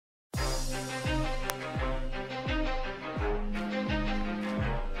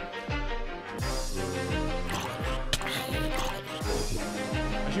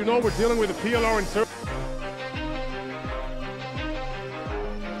you know we're dealing with a PLR insert.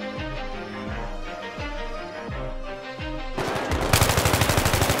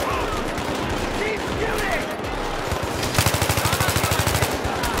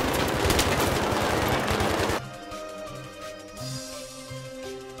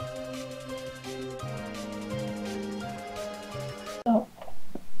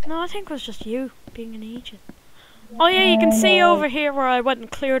 No, I think it was just you being an agent. Oh yeah, you can see over here where I went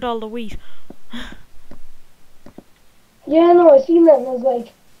and cleared all the wheat. Yeah, no, I seen that and I was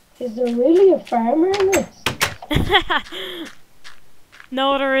like, is there really a farmer in this?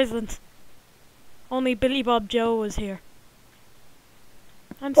 No, there isn't. Only Billy Bob Joe was here.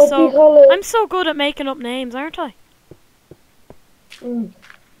 I'm so good at making up names, aren't I? You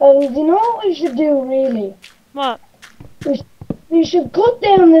know what we should do, really? What? We should cut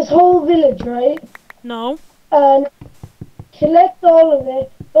down this whole village, right? No. And collect all of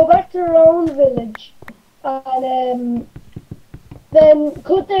it, go back to our own village, and then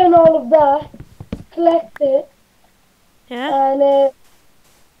cut down all of that, collect it, yeah, and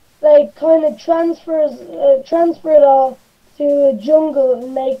like kind of transfer it all to a jungle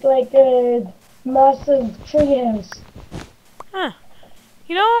and make like a massive treehouse. Huh.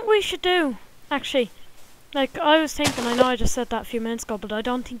 You know what we should do, actually? Like, I was thinking, I know I just said that a few minutes ago, but I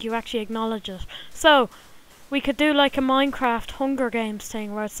don't think you actually acknowledge it. So, we could do like a Minecraft Hunger Games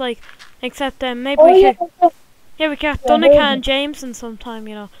thing, where it's like, except maybe we could get Dunica and Jameson sometime,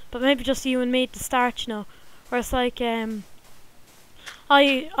 you know, but maybe just you and me to start, you know, where it's like,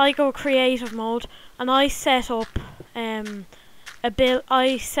 I go creative mode, and I set up,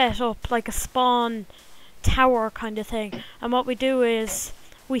 I set up like a spawn tower kind of thing, and what we do is,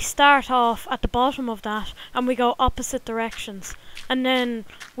 we start off at the bottom of that and we go opposite directions, and then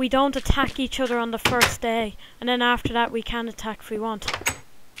we don't attack each other on the first day, and then after that we can attack if we want.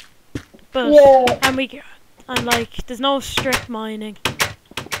 But and like there's no strip mining.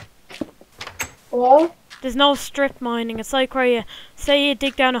 What? There's no strip mining. It's like where you say you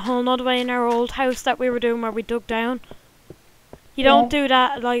dig down a hole, another way in our old house that we were doing where we dug down. You don't do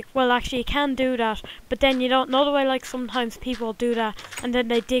that, like, well actually you can do that, but then you don't know the way like sometimes people do that and then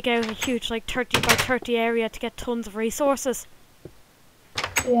they dig out a huge like 30 by 30 area to get tons of resources.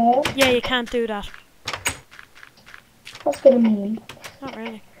 Yeah. Yeah, you can't do that. What's gonna mean? Not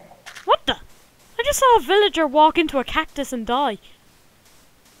really. What the? I just saw a villager walk into a cactus and die.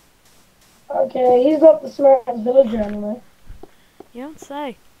 Okay, he's not the smartest villager anyway. You don't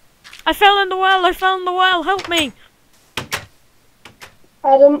say. I fell in the well, help me!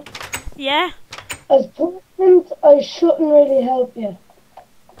 Adam. Yeah? As president, I shouldn't really help you.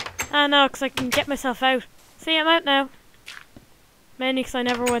 I know, because I can get myself out. See, I'm out now. Mainly because I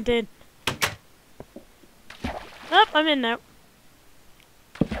never went in. Oh, I'm in now.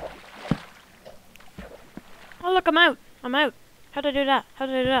 Oh look, I'm out. I'm out. How'd I do that? How'd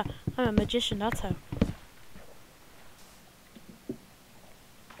I do that? I'm a magician, that's how.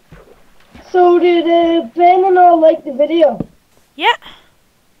 So did Ben and all like the video? Yeah.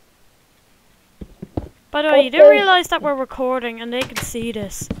 By the way, you do realise that we're recording and they can see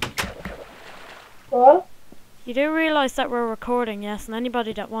this. What? You do realise that we're recording, yes, and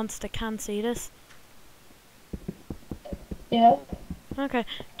anybody that wants to can see this. Yeah. Okay.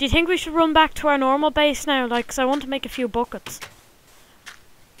 Do you think we should run back to our normal base now? Like, 'cause I want to make a few buckets.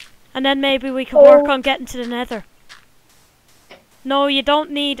 And then maybe we could work on getting to the nether. No, you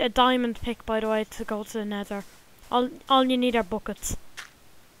don't need a diamond pick, by the way, to go to the nether. All you need are buckets.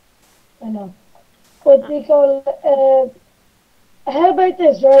 I know. But how about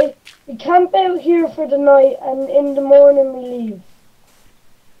this, right? We camp out here for the night and in the morning we leave.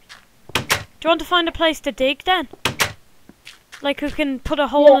 Do you want to find a place to dig then? Like we can put a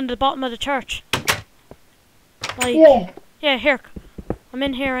hole in the bottom of the church. Like, yeah, here. I'm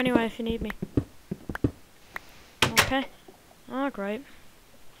in here anyway if you need me. Okay. Oh, great.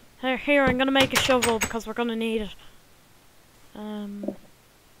 Here, I'm gonna make a shovel because we're gonna need it.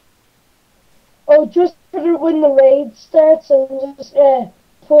 Oh, just put it when the raid starts and just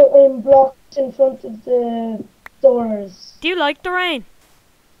put in blocks in front of the doors. Do you like the rain?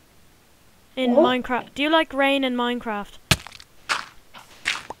 In Minecraft? Do you like rain in Minecraft?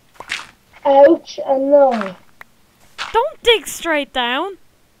 Ouch, and no. Don't dig straight down!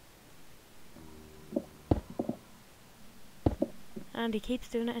 And he keeps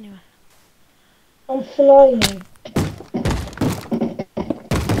doing it anyway. I'm flying.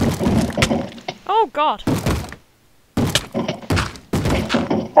 Oh god!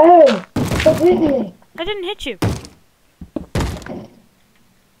 Ow! Stop hitting me! I didn't hit you.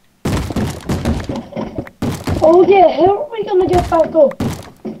 Oh yeah, how are we gonna get back up?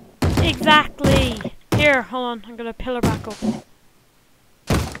 Exactly. Here, hold on. I'm gonna pillar back up.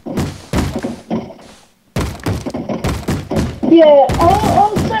 Yeah,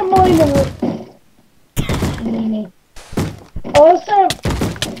 I'll start mining. Meanie. I'll start.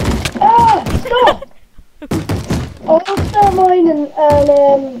 Ah, stop! I'll start mining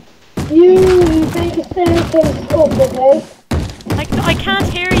and you take a staircase up, okay? I can't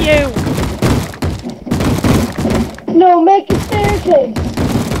hear you. No, make a staircase.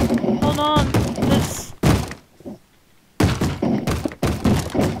 Hold on. This.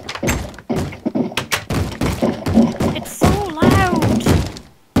 It's so loud.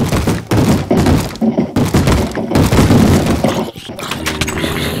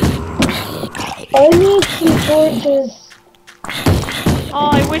 I need some torches. Oh,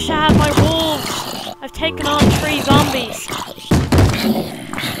 I wish I had my wolves. I've taken on 3 zombies.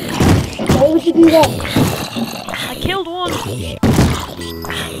 Why would you do that? I killed 1.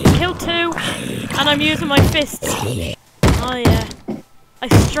 Killed 2. And I'm using my fists. Oh yeah. I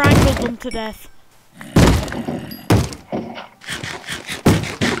strangled them to death.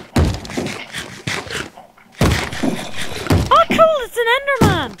 Oh cool, it's an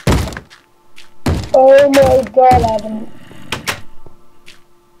Enderman! Oh my god, Adam.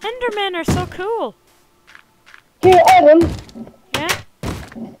 Endermen are so cool. Here, Adam. Yeah?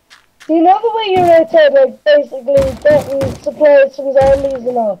 You know the way you're outside, like, basically getting supplies from zombies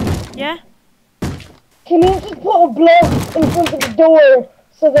and all? Yeah? Can you just put a block in front of the door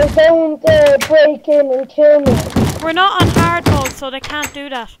so they don't break in and kill me? We're not on hard mode, so they can't do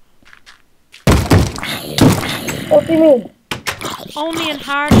that. What do you mean? Only in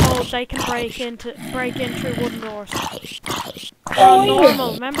hard mode they can break in through wooden doors. On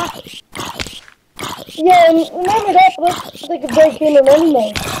normal, remember? Yeah, and remember that, but they could break in on any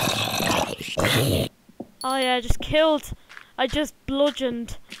mode. Oh yeah, I just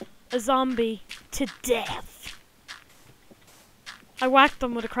bludgeoned a zombie to death. I whacked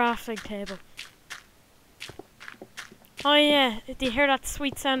them with a crafting table. Oh yeah, do you hear that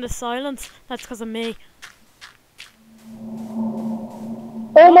sweet sound of silence? That's because of me.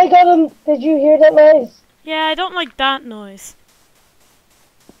 Oh my god, did you hear that noise? Yeah, I don't like that noise.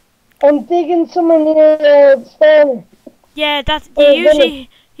 I'm digging somewhere near spawner. Yeah, that's usually.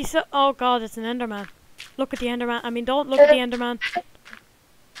 Oh god, it's an Enderman. Look at the Enderman. I mean, don't look at the Enderman.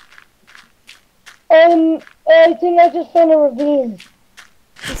 I think I just found a ravine.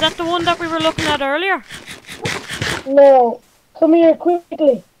 Is that the one that we were looking at earlier? No. Come here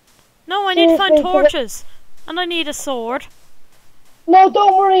quickly. No, I need to find torches. And I need a sword. No,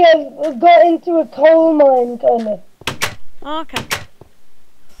 don't worry, I've got into a coal mine, kinda. Okay.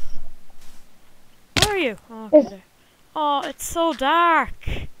 Where are you? Oh, okay, there. Oh, it's so dark.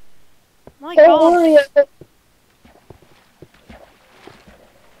 My god. Don't worry.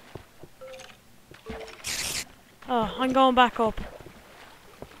 Oh, I'm going back up.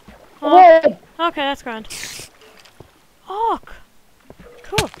 Where? Okay, that's grand. Oh,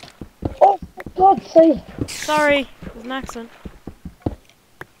 cool. Oh, for God's sake. Sorry, it was an accident.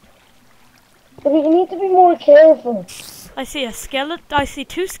 But you need to be more careful. I see a skeleton. I see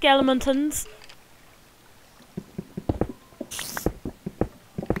 2 skeletons.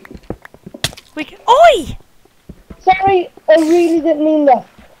 Oi! Sorry, I really didn't mean that.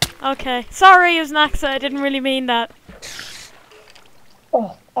 Okay, sorry, it was an accident. I didn't really mean that.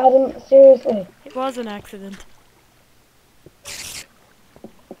 Oh, Adam, seriously. It was an accident.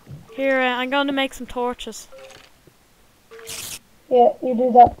 Here, I'm going to make some torches. Yeah, you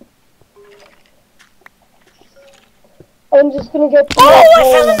do that. I'm just gonna get. Oh, I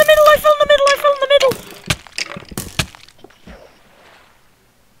fell in the middle! I fell in the middle! I fell in the middle!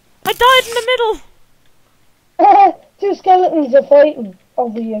 I died in the middle! 2 skeletons are fighting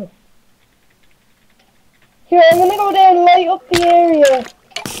over you. Here, I'm gonna go down and light up the area.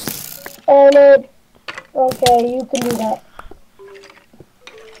 And, okay, you can do that.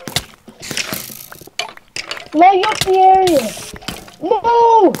 Light up the area! No!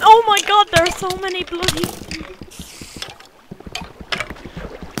 Oh my god, there are so many bloody...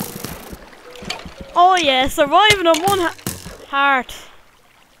 Oh yeah, surviving on 1 heart.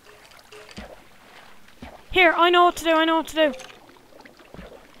 Here, I know what to do,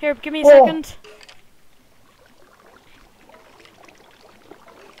 Here, give me a second.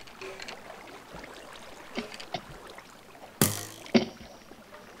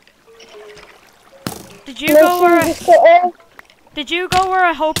 Did you go where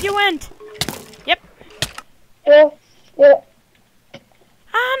I hope you went? Yep. Yeah.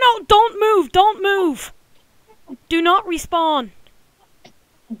 Ah no, don't move. Do not respawn.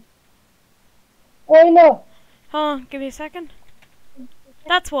 Why not? Hold on, give me a second.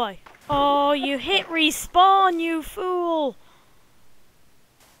 That's why. Oh, you hit respawn, you fool!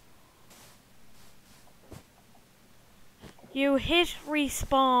 You hit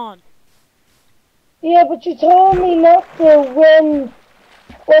respawn. Yeah, but you told me not to when,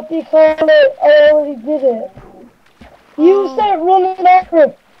 what do you call it, I already did it. You Oh. start running after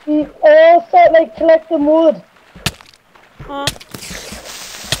it, I'll start like collecting wood.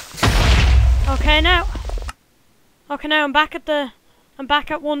 Okay now. Okay now I'm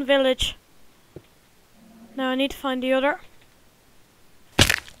back at one village. Now I need to find the other.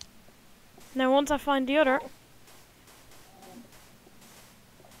 Now once I find the other,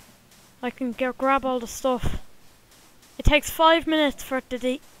 I can grab all the stuff. It takes 5 minutes for it to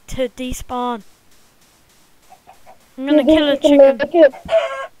despawn. I'm gonna kill a chicken.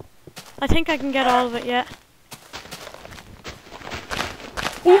 I think I can get all of it, yeah.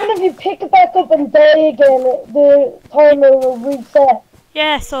 Even if you pick it back up and die again, the timer will reset.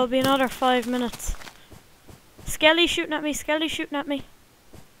 Yeah, so it'll be another 5 minutes. Skelly shooting at me, Skelly shooting at me.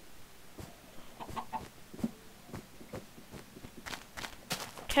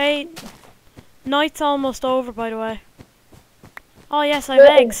 Okay, night's almost over, by the way. Oh yes, I have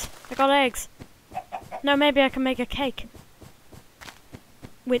eggs. I got eggs. Now maybe I can make a cake.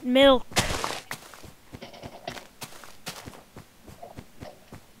 With milk.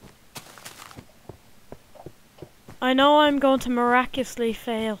 I know I'm going to miraculously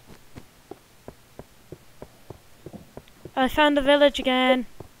fail. I found the village again.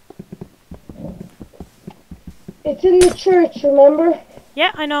 It's in the church, remember?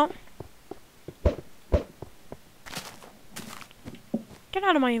 Yeah, I know. Get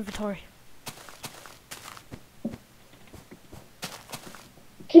out of my inventory.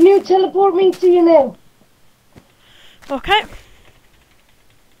 Can you teleport me to you now? Okay.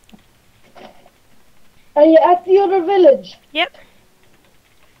 Are you at the other village? Yep.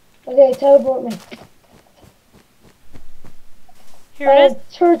 Okay, teleport me. Here it is.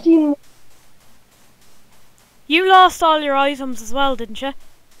 13. You lost all your items as well, didn't you?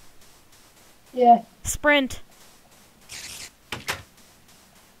 Yeah. Sprint.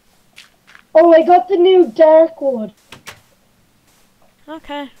 Oh, I got the new dark wood.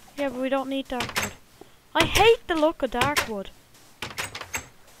 Okay. Yeah, but we don't need dark wood. I hate the look of dark wood.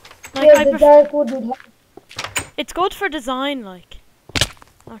 Like, Yeah, the dark wood would it's good for design, like.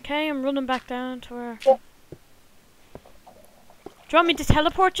 Okay, I'm running back down to where... Yeah. Do you want me to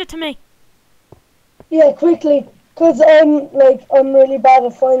teleport you to me? Yeah, quickly. Because I'm really bad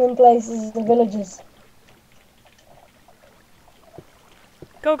at finding places, the villages.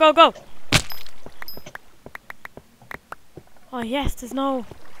 Go, go, go! Oh yes, there's no...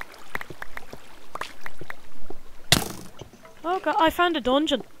 Oh god, I found a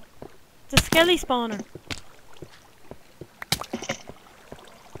dungeon. It's a skelly spawner.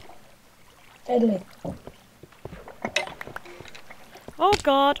 Deadly. Oh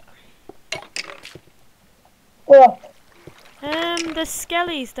god. What? There's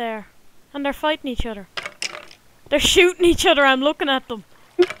skellies there. And they're fighting each other. They're shooting each other, I'm looking at them.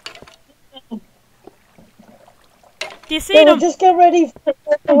 Do you see them? Just get ready for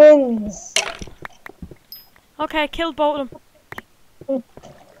the wins. Okay, I killed both of them.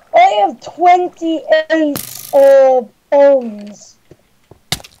 I have 28 bones.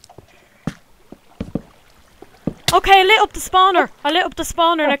 Okay, I lit up the spawner. I lit up the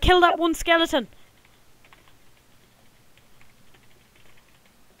spawner and I killed that one skeleton.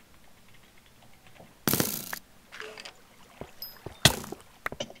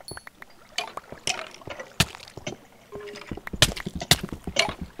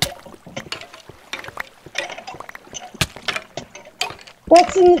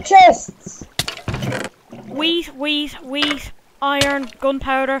 What's in the chests? Wheat, iron,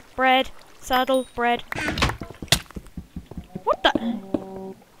 gunpowder, bread, saddle, bread. What the?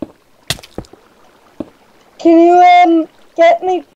 Can you get me